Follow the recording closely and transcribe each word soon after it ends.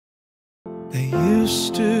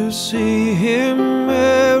used to see him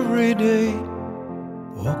every day,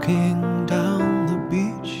 walking down the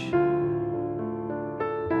beach,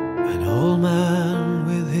 an old man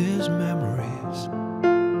with his memories,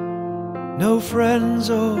 no friends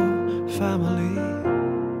or family.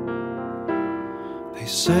 They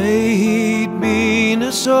say he'd been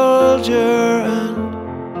a soldier and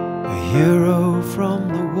a hero from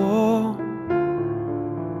the war,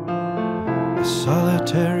 a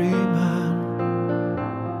solitary man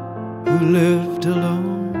who lived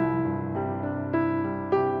alone.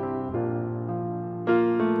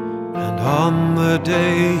 And on the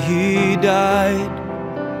day he died,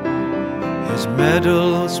 his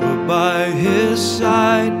medals were by his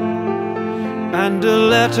side, and a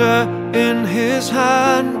letter in his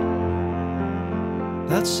hand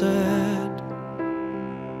that said,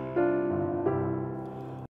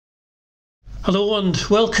 "Hello and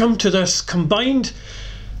welcome to this combined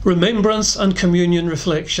Remembrance and Communion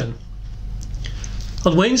reflection.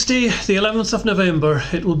 On Wednesday the 11th of November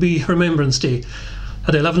it will be Remembrance Day.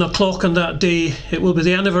 At 11 o'clock on that day it will be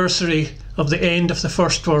the anniversary of the end of the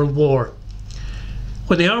First World War.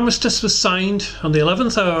 When the armistice was signed on the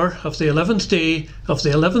 11th hour of the 11th day of the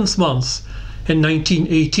 11th month in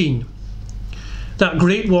 1918. That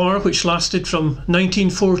great war, which lasted from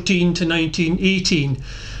 1914 to 1918,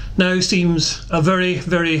 now seems a very,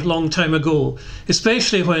 very long time ago,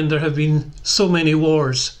 especially when there have been so many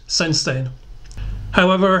wars since then.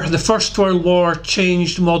 However, the First World War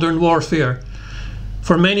changed modern warfare.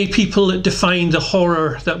 For many people it defined the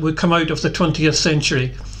horror that would come out of the 20th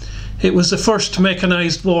century. It was the first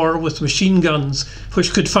mechanised war with machine guns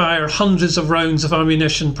which could fire hundreds of rounds of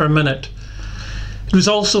ammunition per minute. It was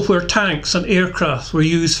also where tanks and aircraft were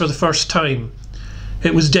used for the first time.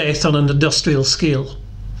 It was death on an industrial scale.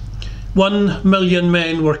 1 million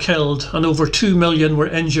men were killed and over 2 million were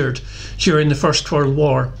injured during the First World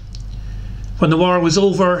War. When the war was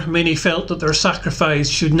over, many felt that their sacrifice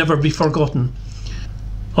should never be forgotten.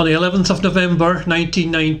 On the 11th of November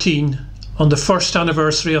 1919, on the first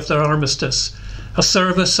anniversary of their armistice, a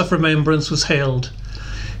service of remembrance was held.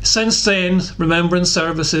 Since then, remembrance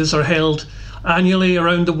services are held annually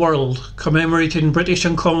around the world, commemorating British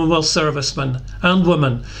and Commonwealth servicemen and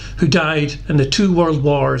women who died in the two world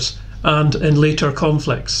wars and in later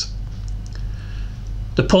conflicts.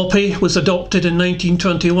 The poppy was adopted in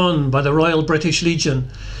 1921 by the Royal British Legion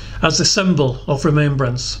as the symbol of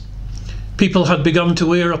remembrance. People had begun to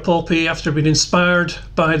wear a poppy after being inspired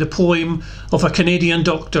by the poem of a Canadian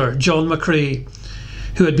doctor, John McCrae,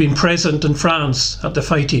 who had been present in France at the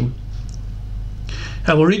fighting.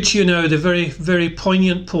 I will read to you now the very, very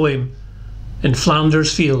poignant poem, In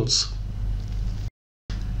Flanders Fields.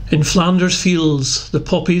 In Flanders fields the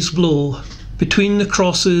poppies blow, between the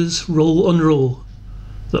crosses row on row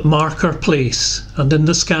that mark our place, and in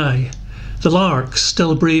the sky the larks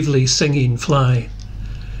still bravely singing fly,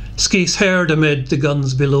 scarce heard amid the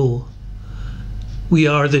guns below. We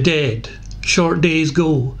are the dead, short days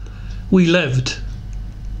go, we lived,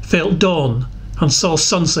 felt dawn and saw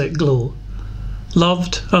sunset glow,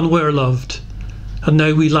 loved and were loved, and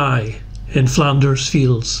now we lie in Flanders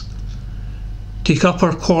fields. Take up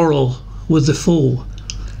our quarrel with the foe,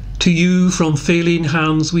 to you from failing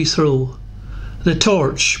hands we throw, the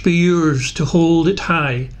torch be yours to hold it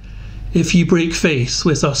high, if ye break faith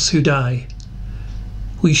with us who die.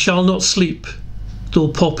 We shall not sleep, though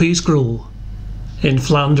poppies grow in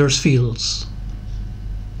Flanders fields.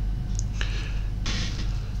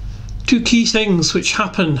 Two key things which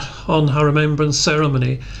happen on a remembrance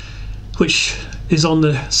ceremony, which is on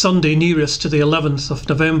the Sunday nearest to the 11th of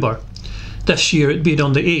November, this year it being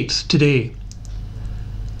on the 8th today.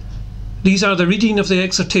 These are the reading of the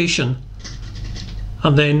exhortation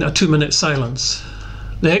and then a 2-minute silence.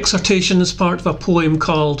 The exhortation is part of a poem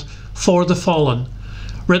called For the Fallen,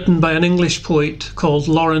 written by an English poet called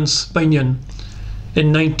Lawrence Binyon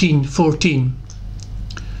in 1914.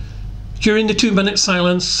 During the 2-minute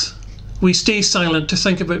silence, we stay silent to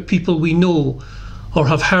think about people we know or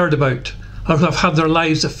have heard about or who have had their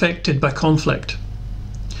lives affected by conflict.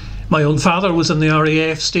 My own father was in the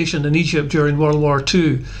RAF stationed in Egypt during World War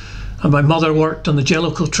II, and my mother worked on the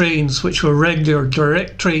Jellicoe trains, which were regular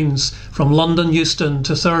direct trains from London Euston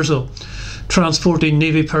to Thurso, transporting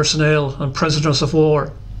Navy personnel and prisoners of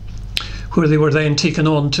war, where they were then taken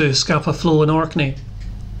on to Scapa Flow in Orkney.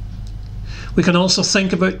 We can also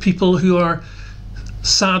think about people who are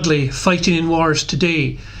sadly fighting in wars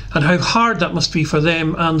today and how hard that must be for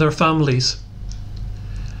them and their families.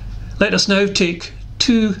 Let us now take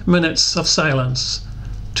 2 minutes of silence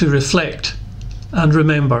to reflect and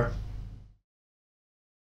remember.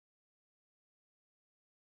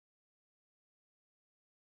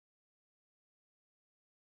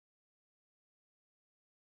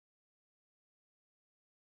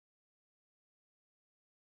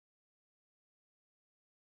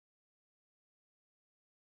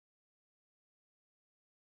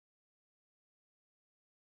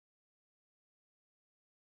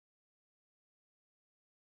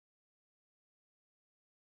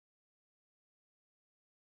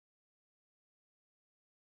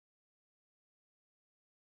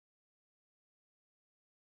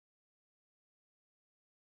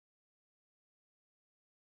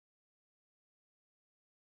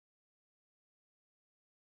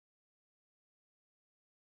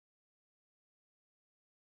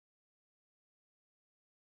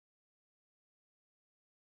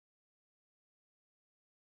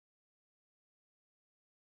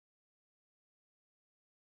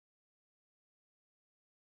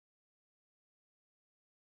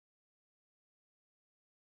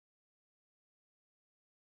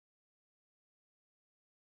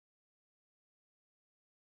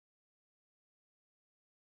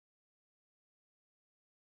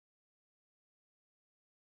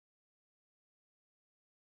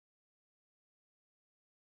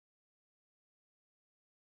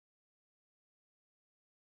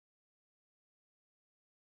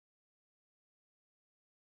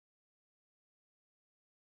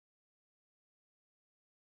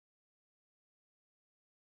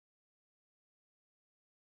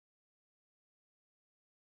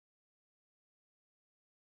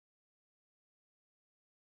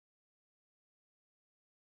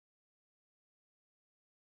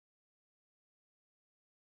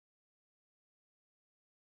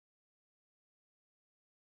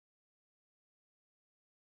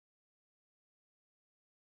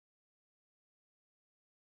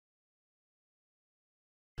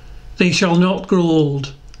 They shall not grow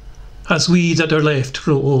old, as we that are left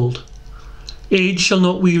grow old. Age shall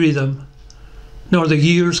not weary them, nor the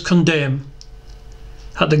years condemn.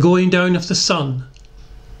 At the going down of the sun,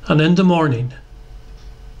 and in the morning,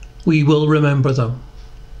 we will remember them.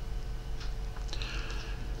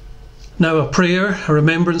 Now a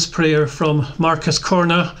remembrance prayer from Marcus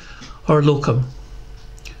Corna or Locum.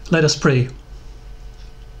 Let us pray.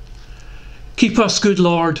 Keep us, good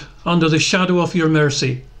Lord, under the shadow of your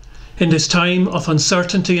mercy. In this time of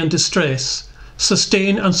uncertainty and distress,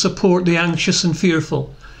 sustain and support the anxious and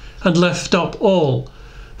fearful, and lift up all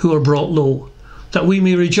who are brought low, that we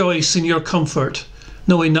may rejoice in your comfort,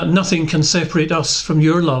 knowing that nothing can separate us from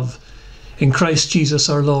your love, in Christ Jesus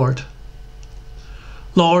our Lord.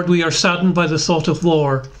 Lord, we are saddened by the thought of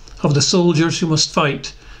war, of the soldiers who must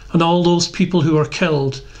fight, and all those people who are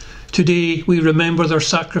killed. Today we remember their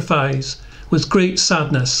sacrifice with great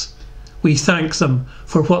sadness. We thank them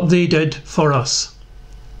for what they did for us.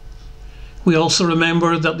 We also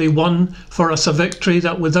remember that they won for us a victory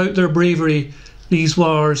that without their bravery these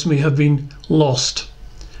wars may have been lost,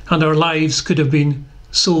 and our lives could have been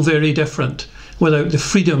so very different without the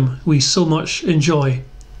freedom we so much enjoy.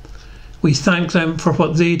 We thank them for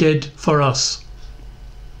what they did for us.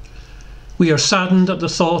 We are saddened at the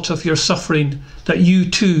thought of your suffering, that you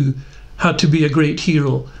too had to be a great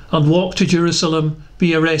hero and walk to Jerusalem,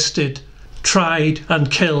 be arrested, tried and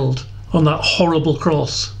killed on that horrible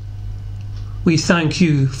cross. We thank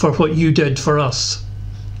you for what you did for us.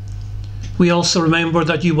 We also remember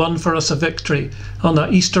that you won for us a victory. On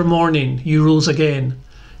that Easter morning you rose again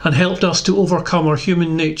and helped us to overcome our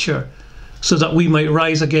human nature so that we might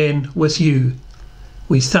rise again with you.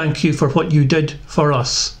 We thank you for what you did for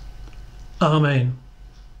us. Amen.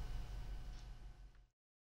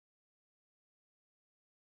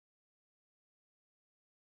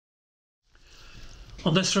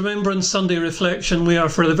 On this Remembrance Sunday reflection, we are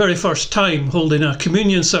for the very first time holding a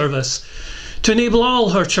communion service to enable all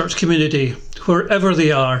our church community, wherever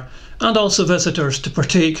they are, and also visitors, to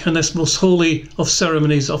partake in this most holy of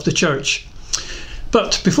ceremonies of the church.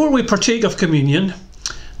 But before we partake of communion,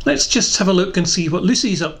 let's just have a look and see what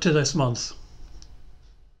Lucy's up to this month.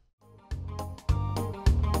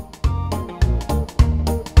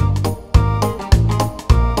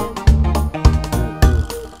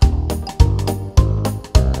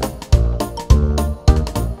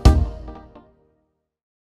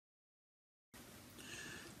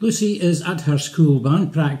 Lucy is at her school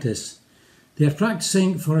band practice. They are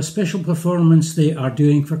practicing for a special performance they are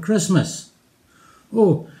doing for Christmas.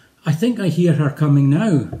 Oh, I think I hear her coming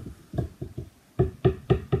now.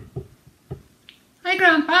 Hi,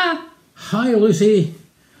 Grandpa. Hi, Lucy.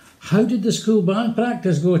 How did the school band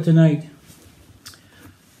practice go tonight?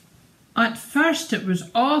 At first it was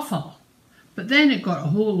awful, but then it got a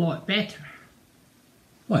whole lot better.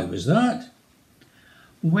 Why was that?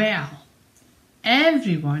 Well,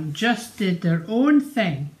 everyone just did their own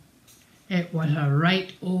thing. It was a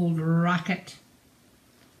right old racket.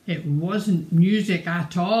 It wasn't music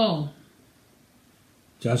at all.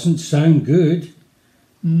 Doesn't sound good.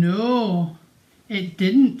 No, it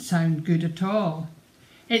didn't sound good at all.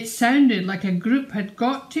 It sounded like a group had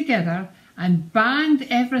got together and banged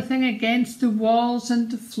everything against the walls and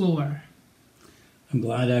the floor. I'm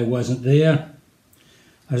glad I wasn't there.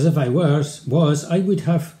 As if I was, I would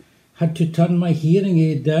have had to turn my hearing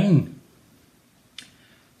aid down.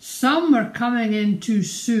 Some were coming in too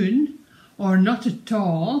soon, or not at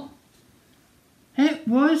all. It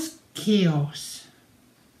was chaos.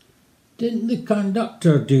 Didn't the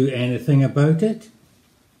conductor do anything about it?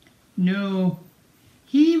 No,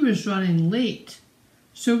 he was running late,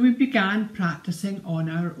 so we began practicing on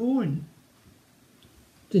our own.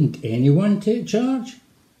 Didn't anyone take charge?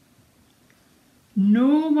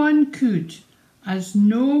 No one could, as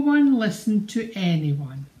no one listened to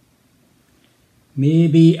anyone.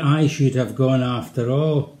 Maybe I should have gone after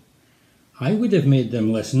all. I would have made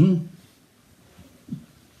them listen.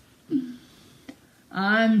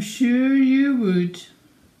 I'm sure you would.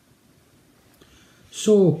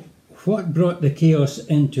 So, what brought the chaos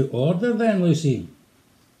into order then, Lucy?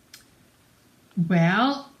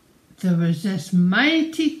 Well, there was this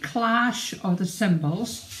mighty clash of the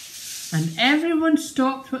cymbals, and everyone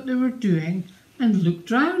stopped what they were doing and looked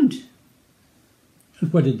round.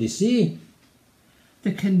 And what did they see?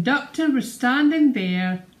 The conductor was standing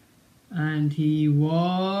there, and he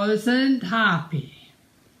wasn't happy.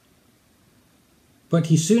 But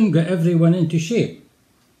he soon got everyone into shape.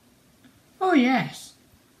 Oh yes,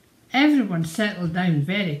 everyone settled down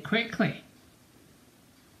very quickly.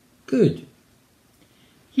 Good.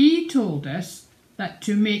 He told us that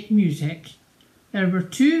to make music, there were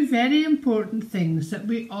two very important things that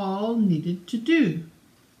we all needed to do.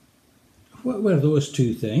 What were those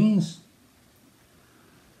two things?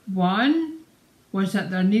 One was that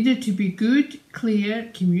there needed to be good,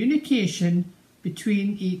 clear communication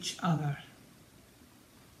between each other.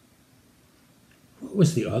 What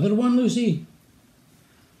was the other one, Lucy?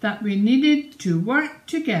 That we needed to work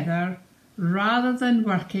together rather than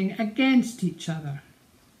working against each other.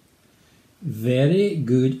 Very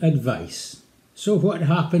good advice. So what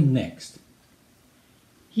happened next?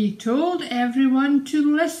 He told everyone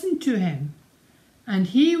to listen to him, and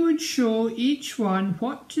he would show each one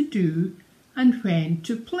what to do and when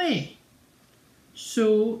to play.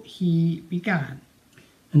 So he began.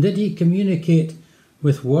 And did he communicate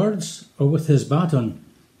with words or with his baton?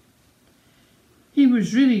 He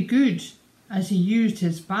was really good as he used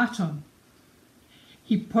his baton.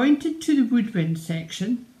 He pointed to the woodwind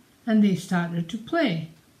section and they started to play.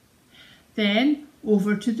 Then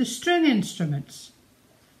over to the string instruments.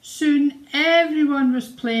 Soon everyone was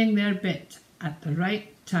playing their bit at the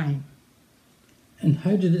right time. And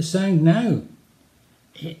how did it sound now?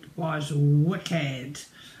 It was wicked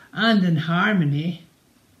and in harmony.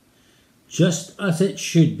 Just as it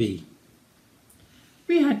should be.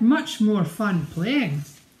 We had much more fun playing.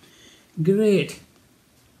 Great.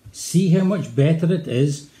 See how much better it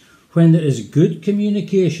is when there is good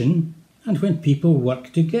communication and when people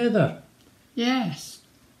work together. Yes,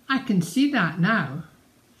 I can see that now.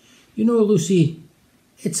 You know, Lucy,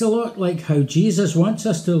 it's a lot like how Jesus wants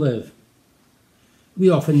us to live. We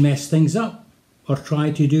often mess things up or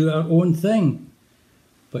try to do our own thing,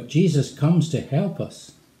 but Jesus comes to help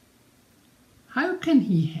us. How can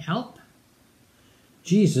he help?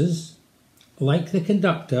 Jesus, like the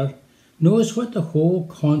conductor, knows what the whole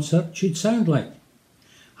concert should sound like,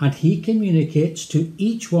 and he communicates to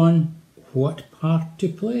each one what part to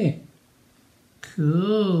play.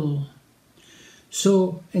 Cool.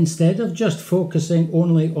 So instead of just focusing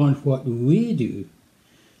only on what we do,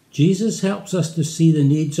 Jesus helps us to see the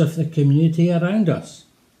needs of the community around us.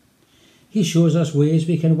 He shows us ways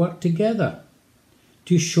we can work together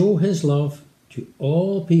to show his love to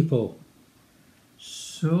all people.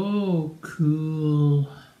 So cool.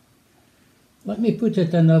 Let me put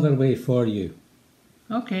it another way for you.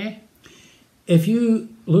 Okay. If you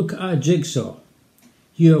look at a jigsaw,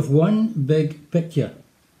 you have one big picture,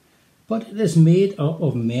 but it is made up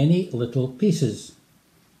of many little pieces.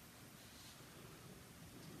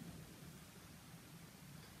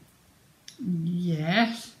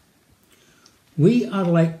 Yes. We are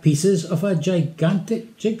like pieces of a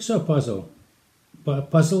gigantic jigsaw puzzle, but a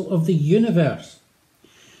puzzle of the universe.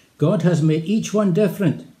 God has made each one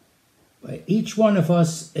different, but each one of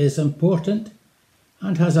us is important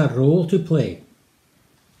and has a role to play.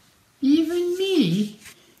 Even me?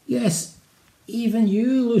 Yes, even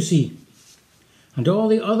you, Lucy, and all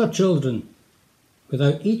the other children.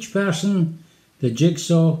 Without each person, the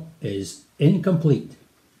jigsaw is incomplete.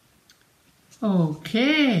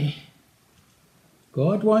 Okay.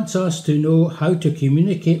 God wants us to know how to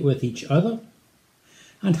communicate with each other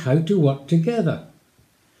and how to work together.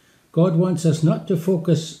 God wants us not to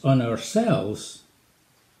focus on ourselves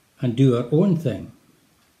and do our own thing.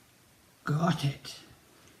 Got it.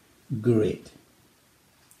 Great.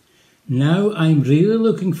 Now I'm really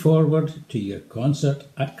looking forward to your concert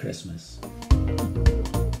at Christmas.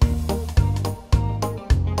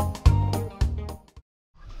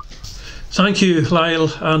 Thank you, Lyle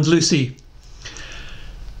and Lucy.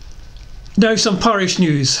 Now some parish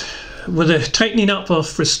news. With the tightening up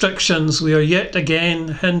of restrictions, we are yet again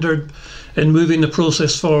hindered in moving the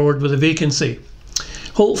process forward with a vacancy.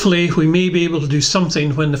 Hopefully we may be able to do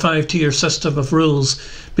something when the 5-tier system of rules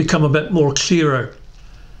become a bit more clearer.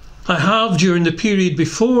 I have, during the period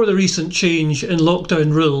before the recent change in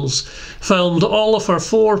lockdown rules, filmed all of our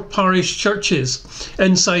 4 parish churches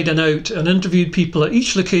inside and out and interviewed people at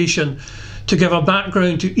each location to give a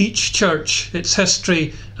background to each church, its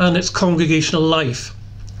history and its congregational life.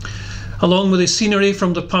 Along with the scenery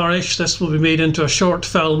from the parish, this will be made into a short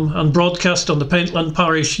film and broadcast on the Pentland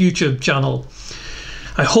Parish YouTube channel.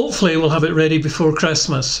 I hopefully will have it ready before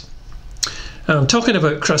Christmas. And talking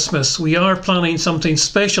about Christmas, we are planning something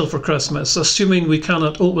special for Christmas, assuming we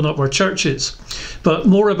cannot open up our churches, but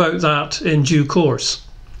more about that in due course.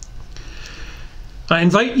 I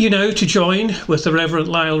invite you now to join with the Reverend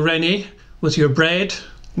Lyle Rennie with your bread,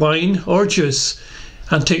 wine or juice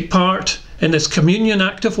and take part in this communion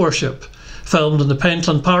act of worship filmed in the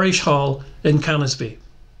Pentland Parish Hall in Canisbay.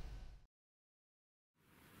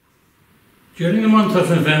 During the month of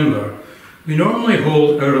November, we normally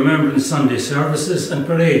hold our Remembrance Sunday services and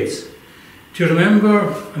parades to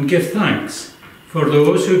remember and give thanks for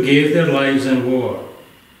those who gave their lives in war.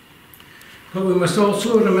 But we must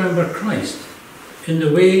also remember Christ in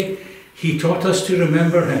the way he taught us to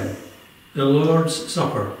remember him, the Lord's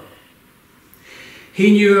Supper.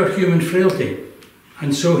 He knew our human frailty,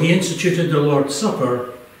 and so he instituted the Lord's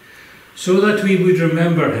Supper so that we would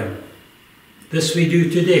remember him. This we do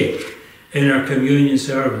today in our communion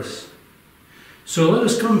service. So let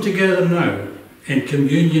us come together now in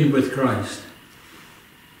communion with Christ.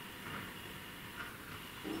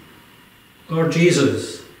 Lord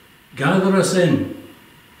Jesus, gather us in,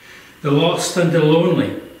 the lost and the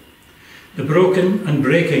lonely, the broken and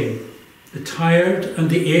breaking, the tired and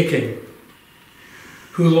the aching,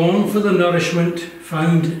 who long for the nourishment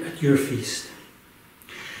found at your feast.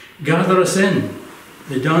 Gather us in,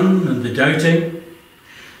 the done and the doubting,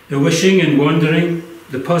 the wishing and wondering,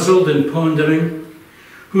 the puzzled and pondering,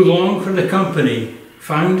 who long for the company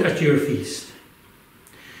found at your feast.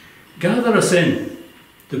 Gather us in,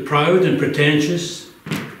 the proud and pretentious,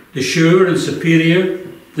 the sure and superior,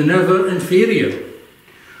 the never inferior,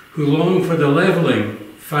 who long for the levelling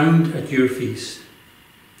found at your feast.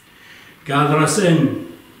 Gather us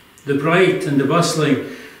in, the bright and the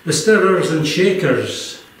bustling, the stirrers and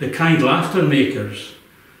shakers, the kind laughter makers,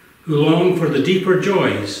 who long for the deeper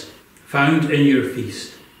joys found in your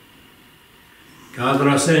feast. Gather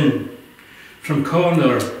us in, from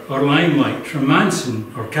corner or limelight, from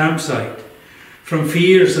mansion or campsite, from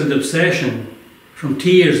fears and obsession, from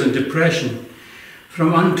tears and depression,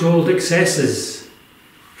 from untold excesses,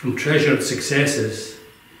 from treasured successes,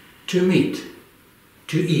 to meet,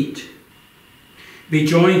 to eat. Be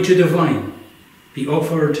joined to the vine, be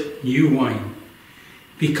offered new wine.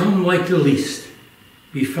 Become like the least,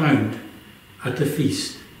 be found at the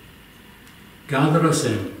feast. Gather us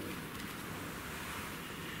in.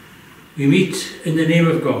 We meet in the name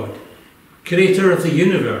of God, Creator of the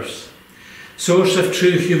universe, source of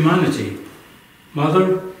true humanity,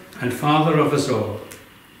 Mother and Father of us all.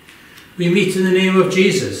 We meet in the name of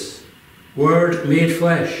Jesus, Word made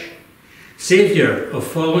flesh, Saviour of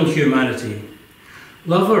fallen humanity,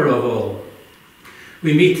 Lover of all.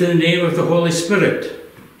 We meet in the name of the Holy Spirit,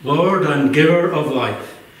 Lord and Giver of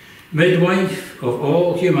life, Midwife of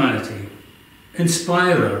all humanity,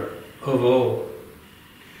 Inspirer of all.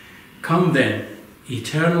 Come then,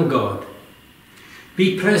 eternal God,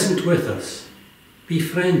 be present with us,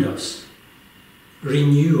 befriend us,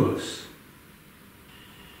 renew us.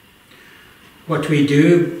 What we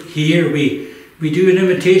do here, we do in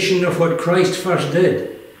imitation of what Christ first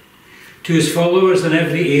did. To his followers in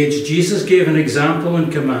every age, Jesus gave an example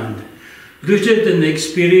and command, rooted in the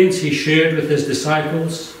experience he shared with his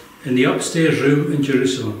disciples in the upstairs room in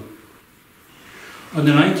Jerusalem. On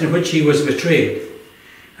the night in which he was betrayed,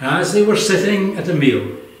 as they were sitting at a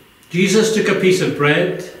meal, Jesus took a piece of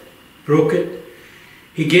bread, broke it,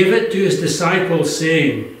 he gave it to his disciples,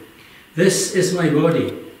 saying, "This is my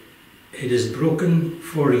body, it is broken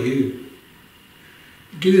for you.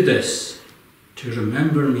 Do this to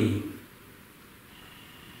remember me."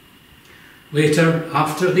 Later,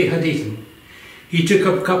 after they had eaten, he took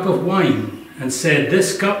a cup of wine and said,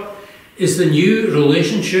 "This cup is the new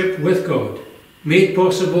relationship with God, made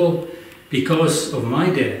possible because of my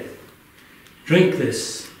death. Drink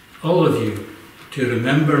this, all of you, to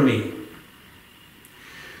remember me."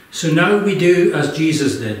 So now we do as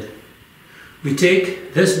Jesus did. We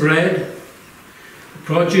take this bread, the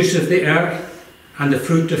produce of the earth and the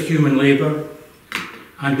fruit of human labour,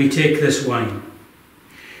 and we take this wine.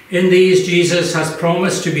 In these, Jesus has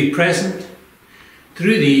promised to be present.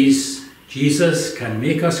 Through these, Jesus can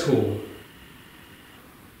make us whole.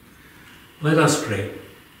 Let us pray.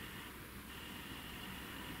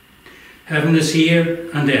 Heaven is here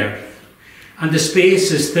and earth, and the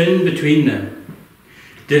space is thin between them.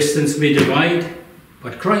 Distance may divide,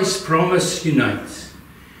 but Christ's promise unites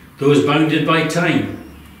those bounded by time,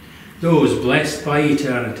 those blessed by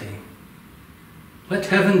eternity. Let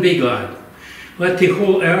heaven be glad. Let the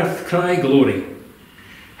whole earth cry glory.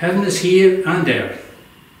 Heaven is here and earth,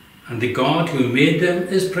 and the God who made them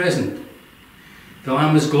is present. The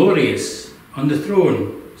Lamb is glorious, on the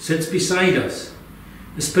throne, sits beside us.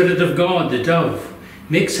 The Spirit of God, the dove,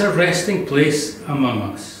 makes her resting place among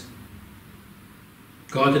us.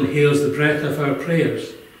 God inhales the breath of our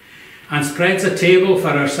prayers and spreads a table for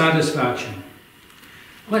our satisfaction.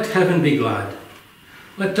 Let heaven be glad.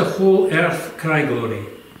 Let the whole earth cry glory.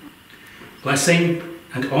 Blessing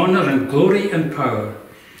and honour and glory and power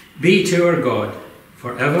be to our God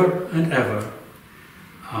for ever and ever.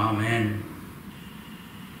 Amen.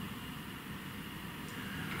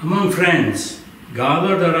 Among friends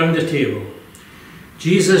gathered around the table,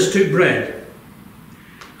 Jesus took bread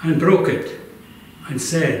and broke it and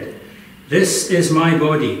said, "This is my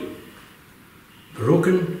body,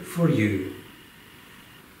 broken for you."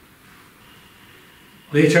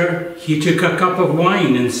 Later, he took a cup of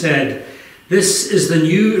wine and said, "This is the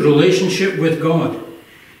new relationship with God,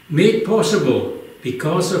 made possible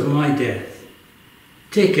because of my death.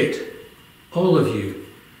 Take it, all of you,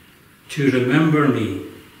 to remember me."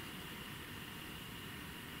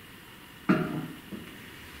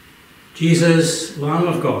 Jesus, Lamb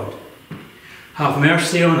of God, have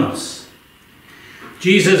mercy on us.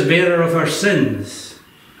 Jesus, bearer of our sins,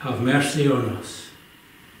 have mercy on us.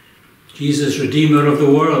 Jesus, Redeemer of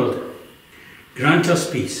the world, grant us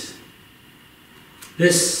peace.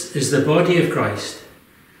 This is the body of Christ,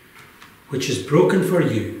 which is broken for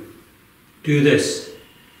you. Do this,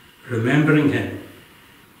 remembering him.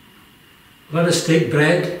 Let us take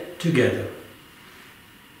bread together.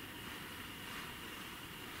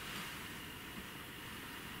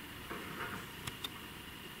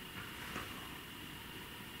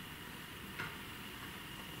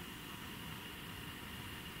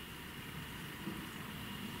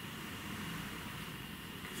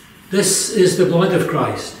 This is the blood of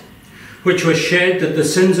Christ, which was shed that the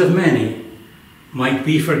sins of many might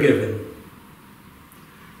be forgiven.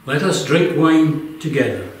 Let us drink wine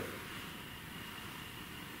together.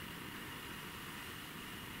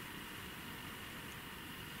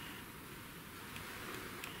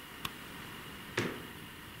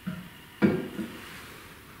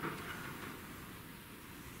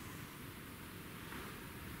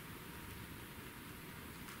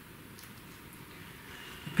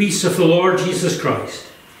 The peace of the Lord Jesus Christ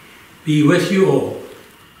be with you all.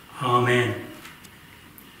 Amen.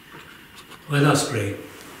 Let us pray.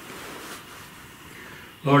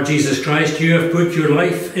 Lord Jesus Christ, you have put your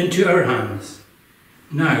life into our hands.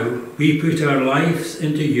 Now we put our lives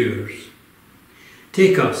into yours.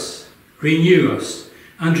 Take us, renew us,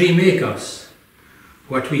 and remake us.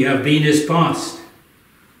 What we have been is past.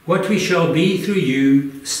 What we shall be through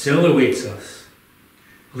you still awaits us.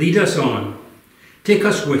 Lead us on. Take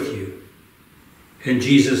us with you. In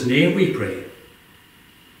Jesus' name we pray.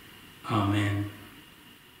 Amen.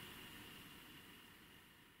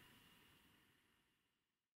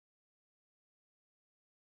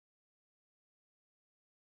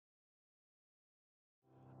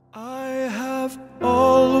 I have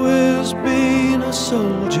always been a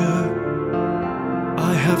soldier.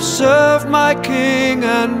 I have served my king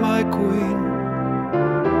and my queen.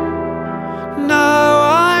 Now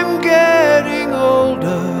I'm getting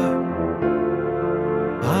older.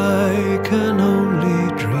 I can only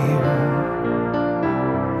dream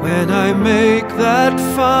when I make that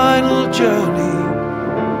final journey.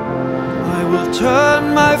 I will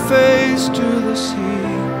turn my face to the sea.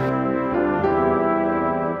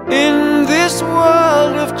 In this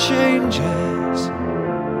world of changes,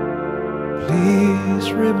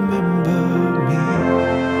 please remember me.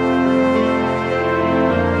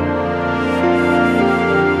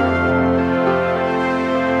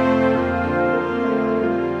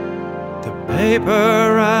 The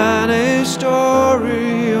paper ran a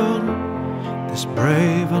story on this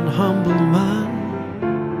brave and humble man.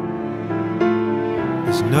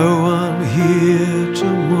 There's no one here to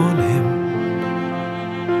mourn him.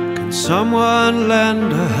 Someone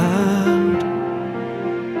lend a hand.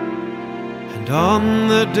 And on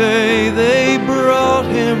the day they brought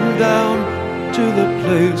him down to the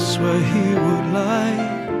place where he would lie,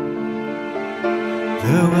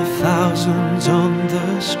 there were thousands on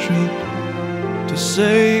the street to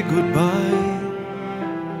say goodbye.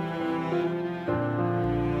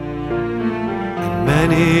 And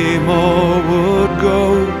many more would go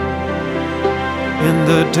in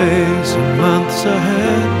the days and months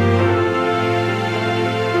ahead.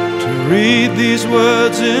 Read these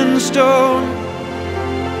words in stone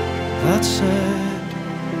that said,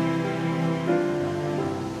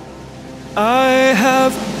 I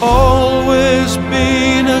have always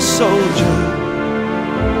been a soldier.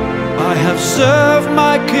 I have served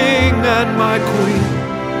my king and my queen.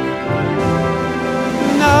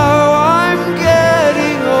 Now I'm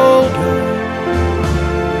getting older.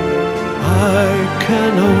 I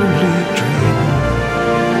can only dream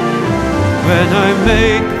when I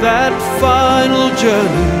make that final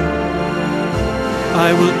journey. I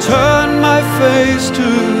will turn my face to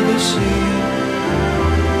the sea.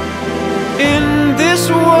 In this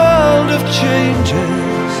world of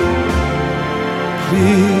changes,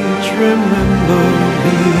 please remember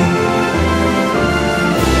me.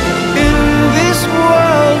 In this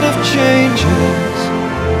world of changes,